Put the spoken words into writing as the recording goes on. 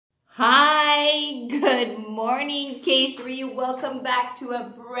Good morning, K3. Welcome back to a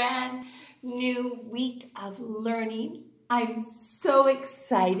brand new week of learning. I'm so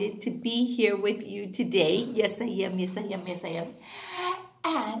excited to be here with you today. Yes, I am. Yes, I am. Yes, I am.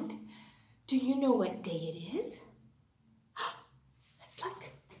 And do you know what day it is? Let's look.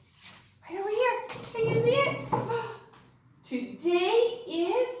 Right over here. Can you see it? Today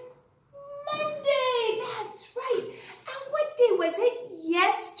is Monday. That's right. And what day was it?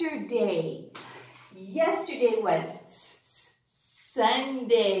 Yesterday. Yesterday was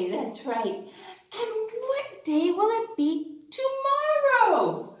Sunday. That's right. And what day will it be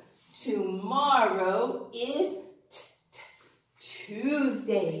tomorrow? Tomorrow is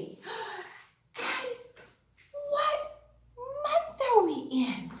Tuesday. And what month are we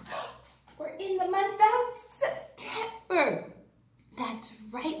in? We're in the month of September. That's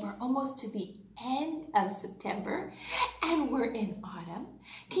right. We're almost to the end of September and we're in autumn.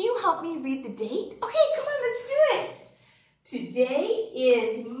 Can you help me read the date? Okay, come on, let's do it. Today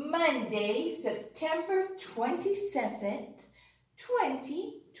is Monday, September 27th,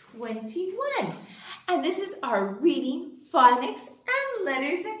 2021. And this is our reading, phonics, and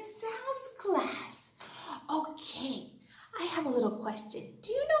letters and sounds class. Okay, I have a little question.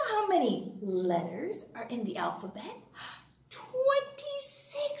 Do you know how many letters are in the alphabet?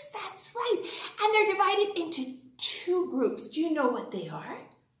 26, that's right. And they're divided into two groups. Do you know what they are?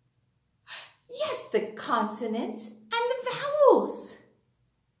 Yes, the consonants and the vowels.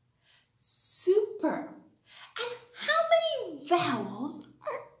 Super. And how many vowels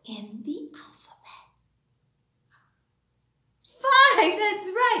are in the alphabet? 5, that's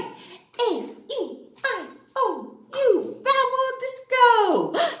right. A-E-I-O-U, vowel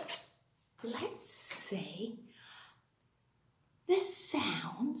disco. Let's say the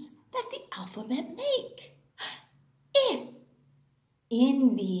sounds that the alphabet make.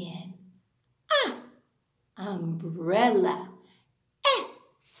 Indian. Umbrella.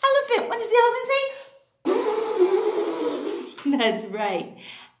 Elephant. What does the elephant say? That's right.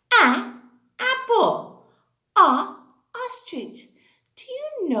 Apple. Ostrich. Do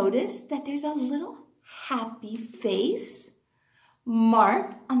you notice that there's a little happy face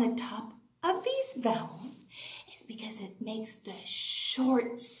marked on the top of these vowels? It's because it makes the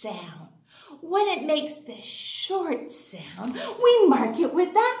short sound. When it makes the short sound, we mark it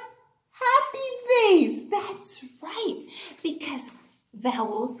with that happy face. That's right, because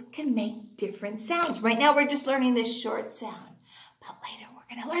vowels can make different sounds. Right now, we're just learning the short sound, but later we're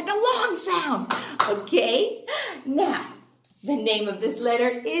going to learn the long sound, okay? Now, the name of this letter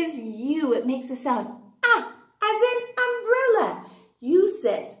is U. It makes the sound as in umbrella. U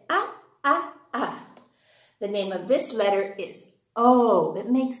says The name of this letter is O. It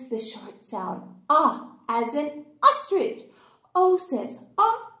makes the short sound as in ostrich. O says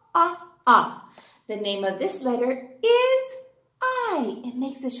The name of this letter is I. It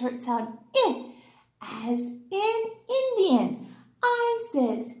makes the short sound as in Indian. I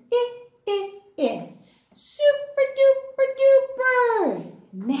says I. Super duper duper.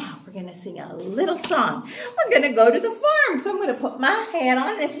 Now we're going to sing a little song. We're going to go to the farm. So I'm going to put my hat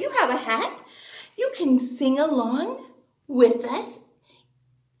on. If you have a hat, you can sing along with us.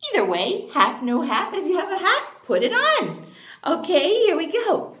 Either way, hat, no hat. But if you have a hat, put it on. Okay, here we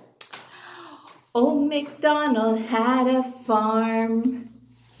go. Old MacDonald had a farm.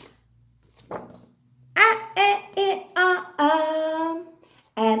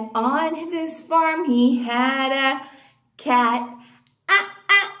 And on this farm he had a cat.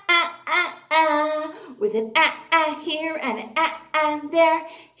 With an here and an there.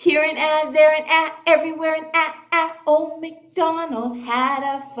 Here and there and everywhere and Old MacDonald had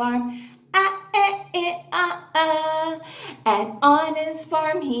a farm. And on his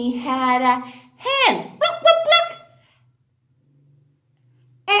farm he had a hen. Pluck, pluck, pluck.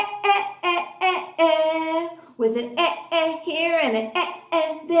 With an here and an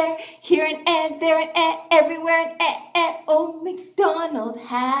there. Here and there and everywhere and Old MacDonald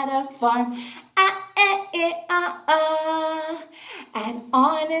had a farm. And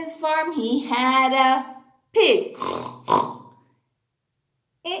on his farm he had a pig.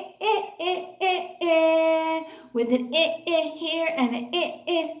 With an here and an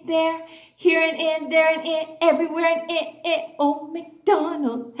there. Here and there and everywhere and Old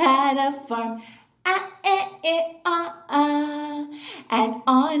MacDonald had a farm. And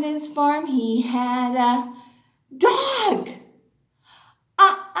on his farm he had a dog.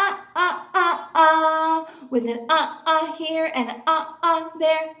 With an here and an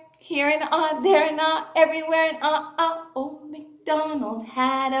there. Here and there and everywhere and Old MacDonald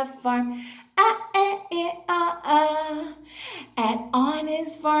had a farm. And on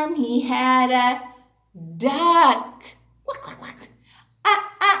his farm he had a duck. Quack, quack, quack.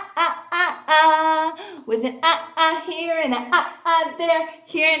 Ah, ah, ah, ah, ah. With an ah, ah here and an ah, ah there.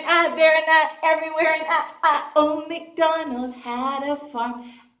 Here and ah, there and ah, everywhere and ah, ah. Old MacDonald had a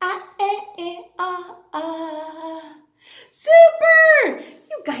farm. Ah, eh, eh, ah, ah. Super!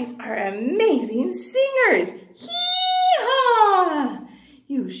 You guys are amazing singers. Hee-haw!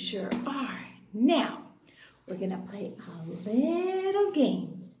 You sure are. Now, we're going to play a little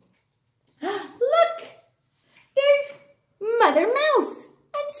game. Look! There's Mother Mouse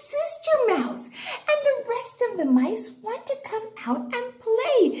and Sister Mouse. And the rest of the mice want to come out and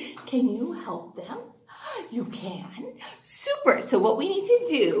play. Can you help them? You can. Super. So what we need to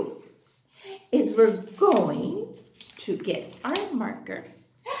do is we're going to get our marker.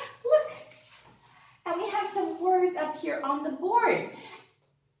 Look. And we have some words up here on the board.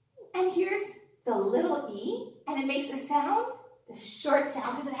 And here's the little E, and it makes a sound, the short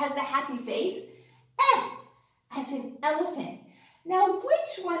sound, because it has the happy face. Eh, as an elephant. Now,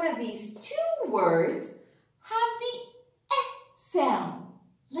 which one of these two words have the eh sound?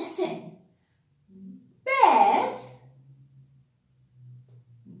 Listen. Bed,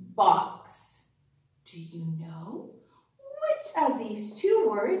 box. Do you know which of these two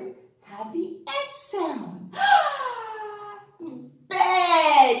words have the S sound?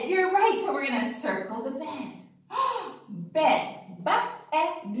 Bed. You're right. So we're going to circle the bed. Bed.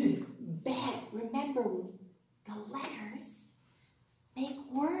 Ba-ed. Bed. Remember, the letters make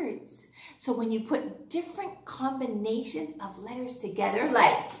words. So when you put different combinations of letters together,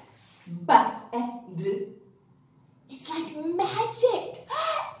 like ba-ed, it's like magic.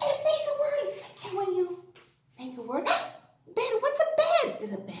 It makes a word. And when you make a word, bed, what's a bed?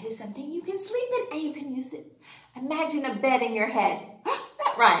 A bed is something you can sleep in and you can use it. Imagine a bed in your head.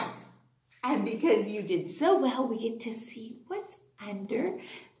 That rhymes. And because you did so well, we get to see what's under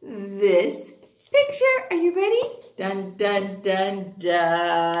this picture. Are you ready? Dun, dun, dun,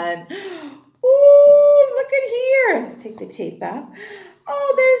 dun. Ooh, look at here. Let's take the tape out.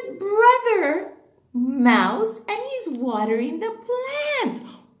 Oh, there's Brother Mouse, and he's watering the plants.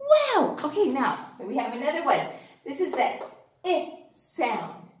 Wow. Okay, now, we have another one. This is the I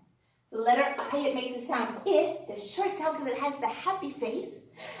sound. The letter I, it makes a sound I, the short sound because it has the happy face.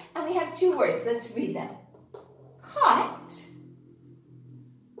 And we have two words. Let's read them. Hot,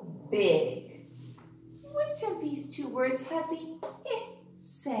 big. Which of these two words have the I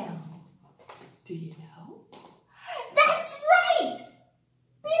sound? Do you know? That's right!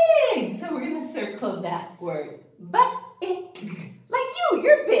 Big! So we're going to circle that word. Big. Like you,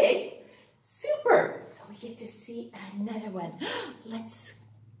 you're big. Super. So we get to see another one. Let's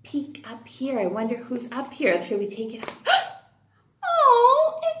peek up here. I wonder who's up here. Should we take it up?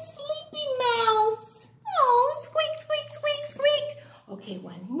 Oh, it's Sleepy Mouse. Oh, squeak, squeak, squeak, squeak. Okay,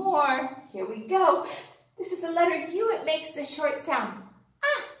 one more. Here we go. This is the letter U. It makes the short sound.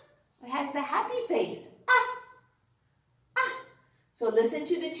 Ah. It has the happy face. Ah. Ah. So listen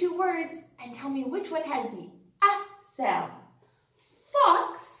to the two words and tell me which one has the ah sound.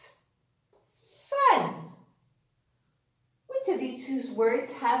 Fox, fun. Which of these two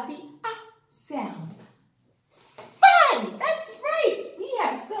words have the ah sound? Fun! That's right! We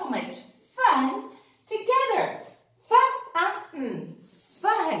have so much fun together. Fun.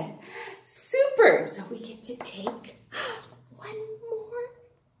 Super! So we get to take one more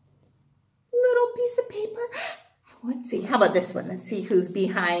little piece of paper. Let's see. How about this one? Let's see who's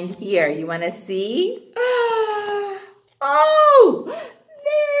behind here. You want to see? Oh!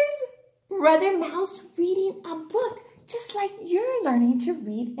 There's Brother Mouse reading a book, just like you're learning to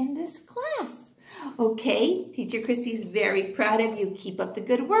read in this class. Okay, Teacher Christy's very proud of you. Keep up the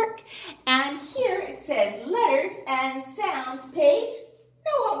good work. And here it says letters and sounds page.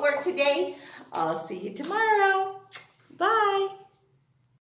 No homework today. I'll see you tomorrow.